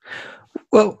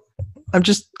 Well, I'm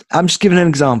just giving an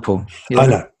example. I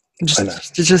know.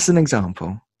 Just an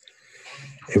example.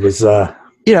 It was.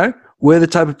 We're the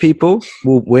type of people.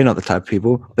 Well, we're not the type of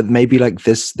people, but maybe like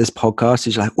this podcast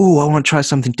is like, oh, I want to try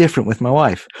something different with my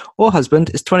wife or husband.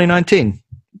 It's 2019.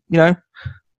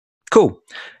 Cool.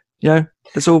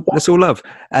 Let's all love.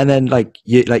 And then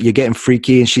you're getting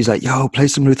freaky, and she's like, "Yo, play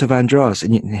some Luther Vandross,"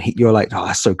 and you're like, "Oh,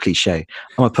 that's so cliche.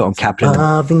 I'm gonna put on Captain."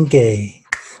 Marvin Gaye,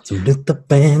 some Luther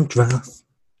Vandross.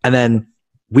 And then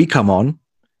we come on,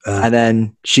 and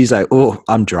then she's like, "Oh,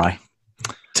 I'm dry."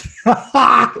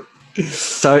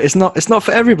 So it's not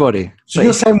for everybody. So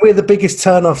you're saying we're the biggest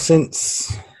turn off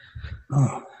since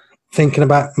thinking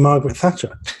about Margaret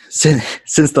Thatcher?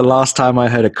 Since the last time I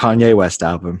heard a Kanye West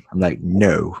album, I'm like,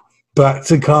 no. Back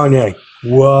to Kanye.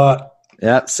 What?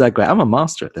 Yeah, segue. I'm a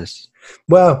master at this.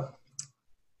 Well,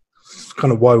 it's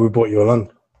kind of why we brought you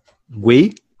along.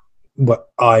 We? But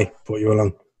I brought you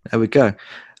along. There we go.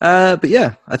 But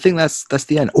yeah, I think that's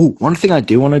the end. Oh, one thing I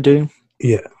do want to do.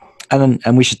 Yeah.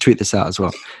 And we should tweet this out as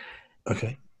well.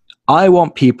 Okay. I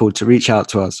want people to reach out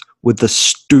to us with the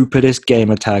stupidest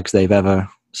gamer tags they've ever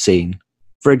seen.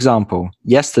 For example,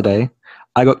 yesterday,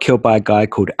 I got killed by a guy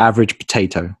called Average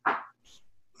Potato.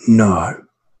 No.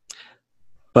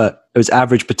 But it was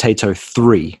Average Potato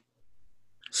 3.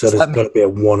 So there's got to be a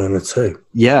 1 and a 2.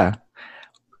 Yeah.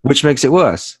 Which makes it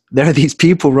worse. There are these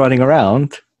people running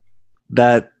around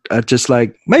that are just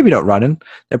like, maybe not running.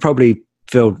 They're probably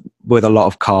filled with a lot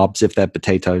of carbs if they're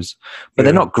potatoes. But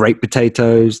they're not great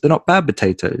potatoes. They're not bad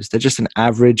potatoes. They're just an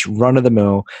average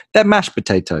run-of-the-mill. They're mashed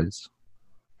potatoes.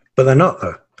 But they're not,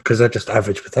 though, because they're just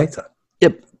average potato.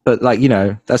 Yep. But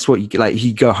that's what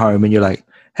you go home and you're like,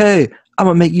 "Hey, I'm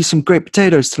going to make you some great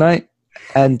potatoes tonight."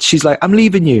 And she's like, "I'm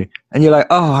leaving you." And you're like,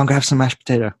 "Oh, I'm going to have some mashed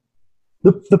potato."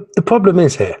 The problem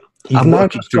is here. You've now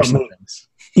just got me.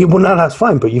 Well, no, that's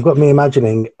fine. But you've got me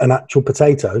imagining an actual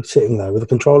potato sitting there with a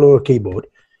controller or a keyboard.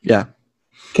 Yeah.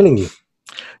 Killing you.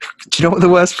 Do you know what the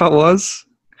worst part was?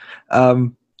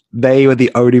 They were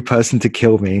the only person to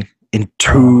kill me in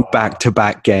 2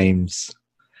 back-to-back games.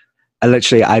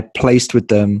 I placed with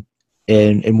them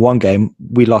in one game.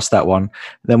 We lost that one.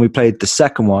 Then we played the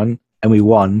second one and we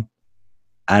won.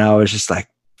 And I was just like,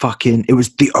 it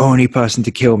was the only person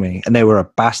to kill me. And they were a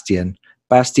Bastion.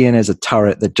 Bastion is a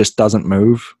turret that just doesn't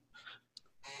move.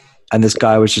 And this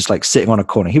guy was just like sitting on a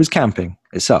corner. He was camping.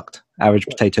 It sucked. Average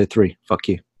Potato 3. Fuck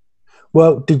you.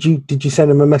 Well, did you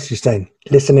send him a message saying,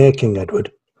 "Listen here, King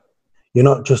Edward, you're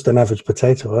not just an average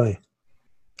potato, are you?"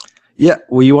 Yeah.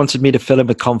 Well, you wanted me to fill him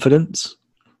with confidence.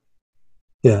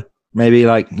 Yeah. Maybe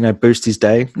boost his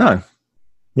day. No.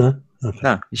 No? Okay.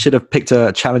 No. You should have picked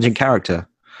a challenging character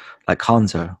like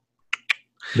Hanzo.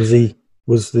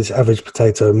 Was this average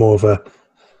potato more of a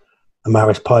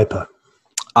Maris Piper?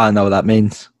 I don't know what that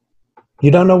means.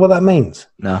 You don't know what that means?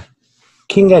 No.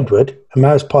 King Edward and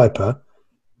Maris Piper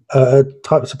are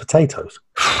types of potatoes.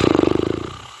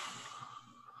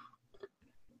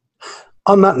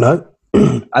 On that note,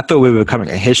 I thought we were becoming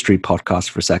a history podcast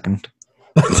for a second.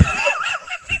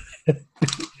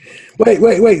 Wait.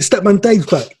 Statman Dave's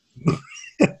back.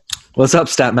 What's up,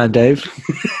 Statman Dave?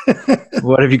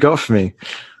 What have you got for me?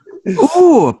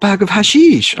 Oh, a bag of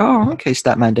hashish. Oh, okay,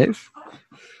 Statman Dave.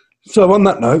 So on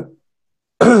that note,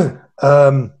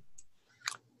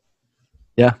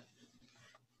 yeah,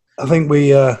 I think we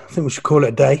should call it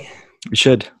a day. We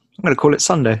should. I'm going to call it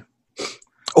Sunday.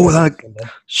 Oh,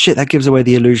 shit! That gives away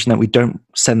the illusion that we don't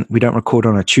record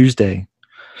on a Tuesday.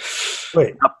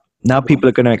 Wait. Now people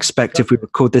are going to expect if we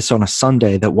record this on a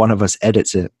Sunday that one of us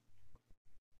edits it.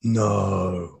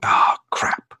 No. Oh,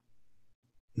 crap.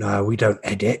 No, we don't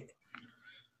edit.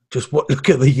 Just look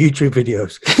at the YouTube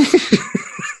videos.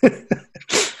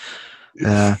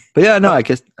 But yeah, no, I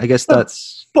guess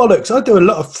that's bollocks. I do a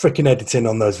lot of freaking editing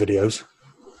on those videos.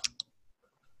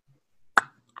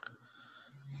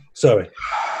 Sorry.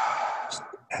 Just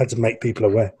had to make people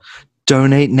aware.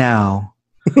 Donate now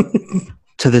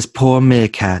to this poor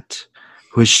meerkat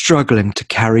who is struggling to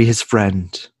carry his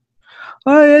friend.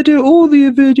 I edit all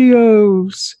the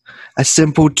videos. A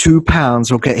simple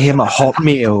 £2 will get him a hot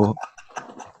meal.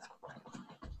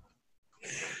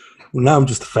 Well, now I'm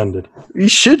just offended. You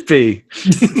should be.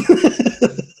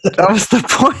 That was the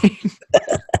point.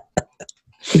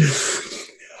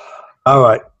 All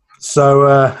right. So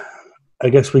I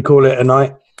guess we call it a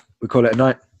night. We call it a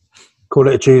night. Call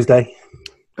it a Tuesday.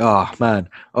 Oh, man.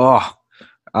 Oh.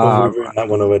 We've ruined that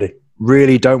one already.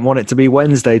 Really don't want it to be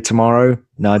Wednesday tomorrow.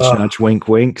 Nudge, nudge, wink,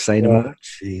 wink. Say no more.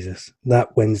 Jesus.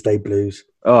 That Wednesday blues.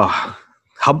 Oh,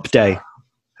 hump day.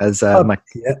 As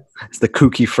it's the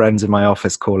kooky friends in my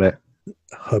office call it.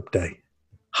 Hub day.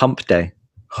 Hump day.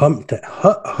 Hump day.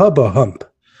 Hub or hump?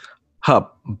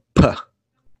 Hub.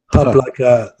 Hub like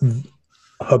a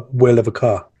hub wheel of a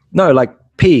car. No, like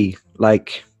P,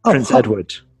 like Prince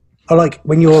Edward. I like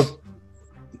when you're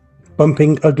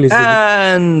bumping uglies.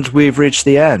 And we've reached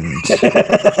the end.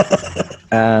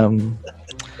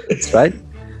 That's right.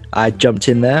 I jumped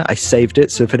in there. I saved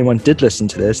it. So if anyone did listen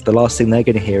to this, the last thing they're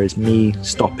going to hear is me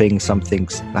stopping something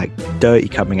like dirty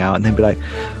coming out, and then be like,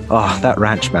 "Oh, that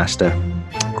ranch master,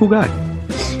 cool guy."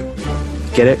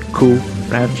 Get it? Cool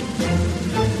ranch.